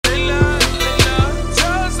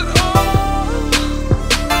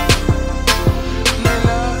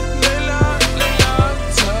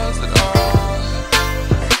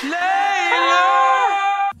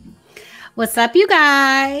What's up, you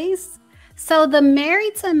guys? So the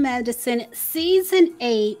Married to Medicine Season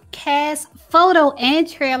 8 cast photo and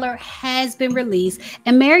trailer has been released,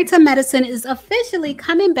 and Married to Medicine is officially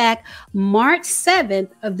coming back March 7th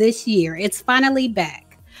of this year. It's finally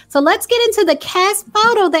back. So let's get into the cast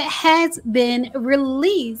photo that has been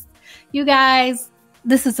released. You guys,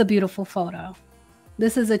 this is a beautiful photo.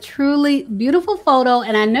 This is a truly beautiful photo,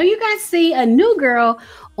 and I know you guys see a new girl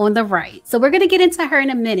on the right. So we're going to get into her in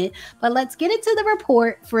a minute, but let's get into the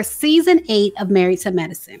report for Season 8 of Married to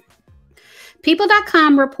Medicine.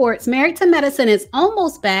 People.com reports Married to Medicine is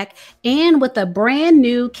almost back and with a brand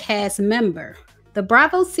new cast member. The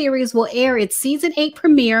Bravo series will air its Season 8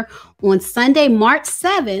 premiere on Sunday, March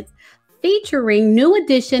 7th, featuring new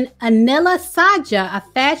addition Anila Saja, a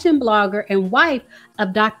fashion blogger and wife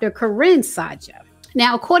of Dr. Corinne Saja.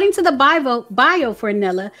 Now, according to the bio for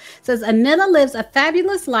Anila, it says Anila lives a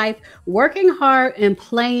fabulous life, working hard and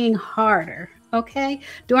playing harder. Okay.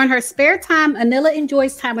 During her spare time, Anila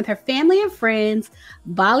enjoys time with her family and friends,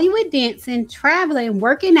 Bollywood dancing, traveling,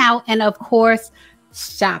 working out, and of course,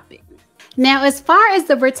 shopping. Now, as far as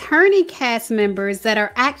the returning cast members that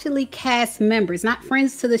are actually cast members, not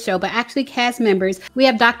friends to the show, but actually cast members, we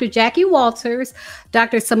have Dr. Jackie Walters,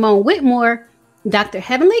 Dr. Simone Whitmore, Dr.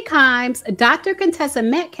 Heavenly Kimes, Dr. Contessa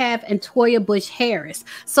Metcalf, and Toya Bush Harris.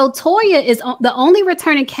 So Toya is the only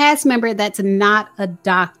returning cast member that's not a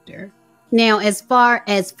doctor. Now, as far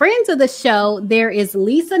as friends of the show, there is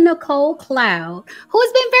Lisa Nicole Cloud, who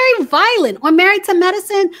has been very violent on Married to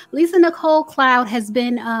Medicine. Lisa Nicole Cloud has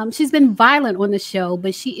been, she's been violent on the show,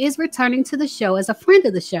 but she is returning to the show as a friend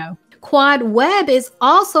of the show. Quad Webb is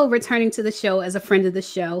also returning to the show as a friend of the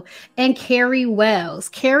show, and Carrie Wells.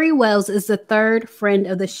 Carrie Wells is the third friend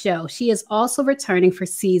of the show. She is also returning for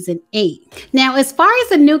Season 8. Now, as far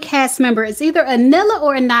as a new cast member, it's either Anila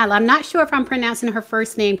or Anila. I'm not sure if I'm pronouncing her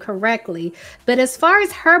first name correctly, but as far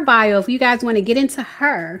as her bio, if you guys want to get into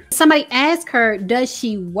her, somebody asked her, does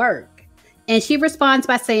she work? And she responds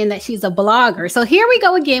by saying that she's a blogger. So here we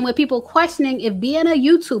go again with people questioning if being a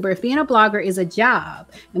YouTuber, if being a blogger is a job.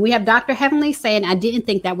 And we have Dr. Heavenly saying, I didn't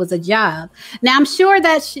think that was a job. Now, I'm sure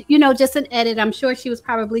that, just an edit. I'm sure she was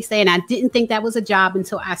probably saying, I didn't think that was a job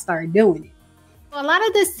until I started doing it. A lot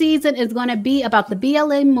of this season is going to be about the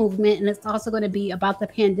BLM movement, and it's also going to be about the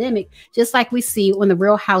pandemic, just like we see on the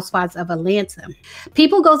Real Housewives of Atlanta.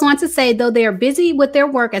 People goes on to say, though they are busy with their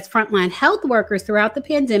work as frontline health workers throughout the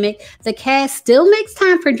pandemic, the cast still makes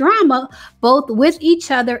time for drama, both with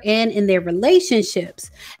each other and in their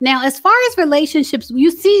relationships. Now, as far as relationships,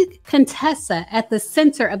 you see Contessa at the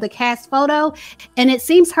center of the cast photo, and it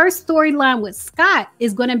seems her storyline with Scott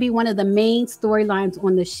is going to be one of the main storylines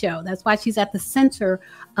on the show. That's why she's at the center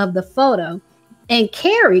of the photo. And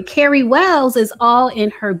Carrie Wells is all in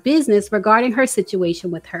her business regarding her situation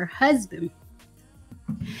with her husband.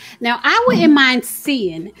 Now, I wouldn't mind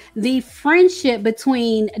seeing the friendship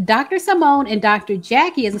between Dr. Simone and Dr.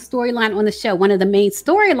 Jackie as a storyline on the show, one of the main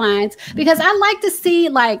storylines, because I like to see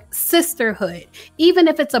like sisterhood, even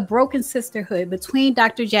if it's a broken sisterhood between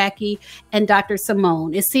Dr. Jackie and Dr.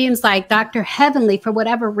 Simone. It seems like Dr. Heavenly, for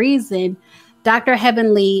whatever reason, Dr.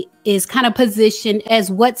 Heavenly is kind of positioned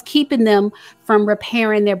as what's keeping them from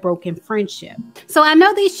repairing their broken friendship. So I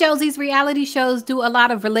know these shows, these reality shows do a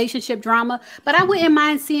lot of relationship drama, but I wouldn't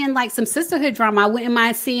mind seeing like some sisterhood drama. I wouldn't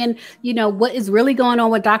mind seeing, what is really going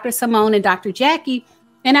on with Dr. Simone and Dr. Jackie.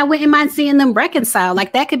 And I wouldn't mind seeing them reconcile.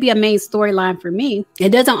 Like that could be a main storyline for me. It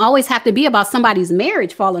doesn't always have to be about somebody's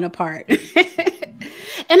marriage falling apart.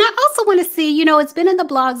 And I also want to see, it's been in the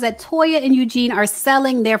blogs that Toya and Eugene are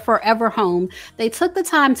selling their forever home. They took the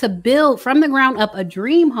time to build from the ground up a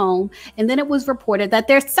dream home. And then it was reported that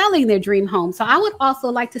they're selling their dream home. So I would also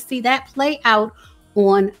like to see that play out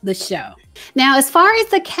on the show. Now, as far as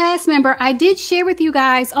the cast member, I did share with you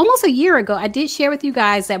guys almost a year ago, I did share with you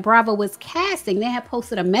guys that Bravo was casting. They had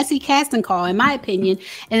posted a messy casting call, in my opinion,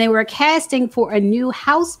 and they were casting for a new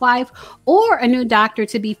housewife or a new doctor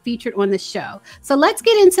to be featured on the show. So let's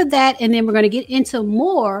get into that, and then we're going to get into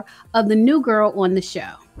more of the new girl on the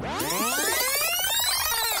show.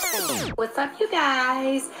 What's up, you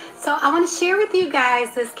guys? So I want to share with you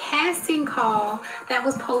guys this casting call that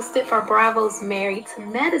was posted for Bravo's Married to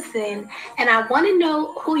Medicine, and I want to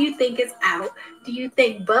know who you think is out. Do you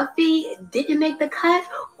think Buffy didn't make the cut,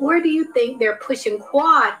 or do you think they're pushing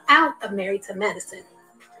Quad out of Married to Medicine?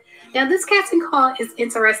 Now, this casting call is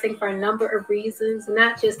interesting for a number of reasons,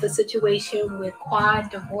 not just the situation with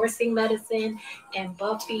Quad divorcing Medicine and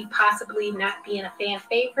Buffy possibly not being a fan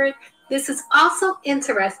favorite. This is also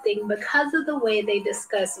interesting because of the way they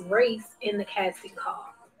discuss race in the casting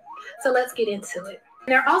call. So let's get into it.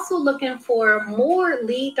 They're also looking for more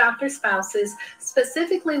lead doctor spouses,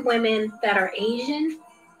 specifically women that are Asian,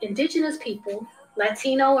 Indigenous people,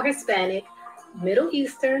 Latino or Hispanic, Middle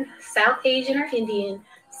Eastern, South Asian or Indian,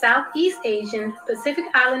 Southeast Asian, Pacific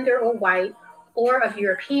Islander or white, or of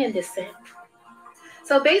European descent.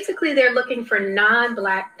 So basically, they're looking for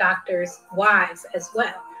non-Black doctors' wives as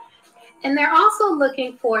well. And they're also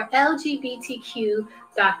looking for LGBTQ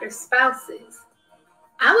doctor spouses.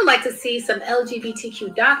 I would like to see some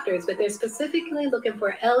LGBTQ doctors, but they're specifically looking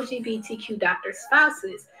for LGBTQ doctor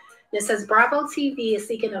spouses. And it says Bravo TV is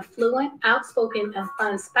seeking affluent, outspoken, and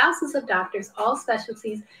fun spouses of doctors, all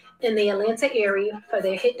specialties in the Atlanta area for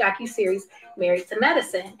their hit docuseries, Married to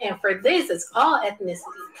Medicine. And for this, it's all ethnicity.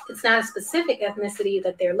 It's not a specific ethnicity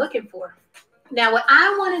that they're looking for. Now, what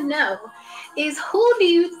I want to know is, who do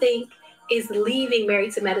you think is leaving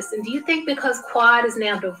Married to Medicine? Do you think because Quad is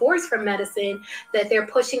now divorced from Medicine that they're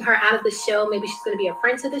pushing her out of the show? Maybe she's going to be a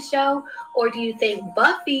friend to the show? Or do you think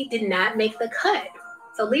Buffy did not make the cut?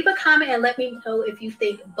 So leave a comment and let me know if you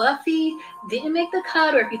think Buffy didn't make the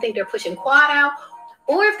cut, or if you think they're pushing Quad out,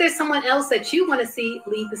 or if there's someone else that you want to see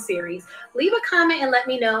leave the series. Leave a comment and let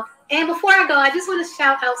me know. And before I go, I just want to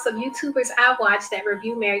shout out some YouTubers I watch that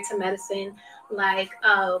review Married to Medicine, like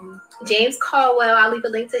James Caldwell. I'll leave a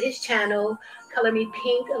link to his channel. Color Me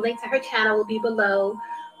Pink, a link to her channel will be below.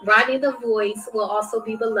 Rodney the Voice will also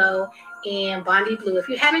be below, and Bondi Blue. If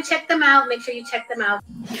you haven't checked them out, make sure you check them out.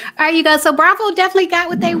 All right, you guys. So Bravo definitely got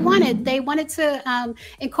what they wanted. They wanted to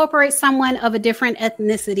incorporate someone of a different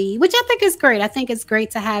ethnicity, which I think is great. I think it's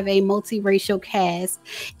great to have a multiracial cast.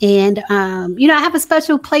 And, you know, I have a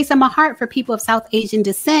special place in my heart for people of South Asian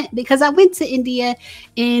descent, because I went to India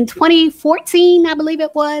in 2014, I believe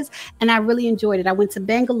it was, and I really enjoyed it. I went to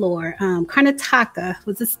Bangalore. Karnataka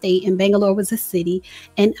was a state and Bangalore was a city,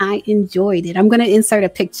 and I enjoyed it. I'm going to insert a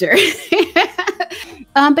picture.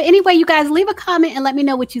 But anyway, you guys, leave a comment and let me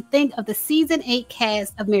know what you think of the season 8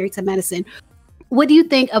 cast of Married to Medicine. What do you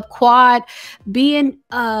think of Quad being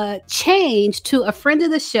changed to a friend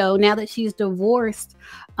of the show now that she's divorced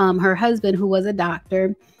her husband, who was a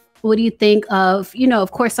doctor? What do you think of, you know,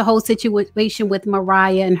 of course, the whole situation with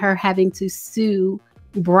Mariah and her having to sue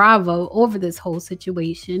Bravo over this whole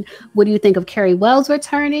situation? What do you think of Carrie Wells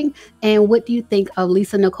returning? And what do you think of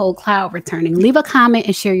Lisa Nicole Cloud returning? Leave a comment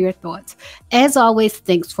and share your thoughts. As always,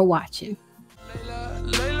 thanks for watching.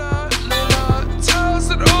 Layla, Layla,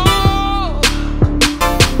 Layla,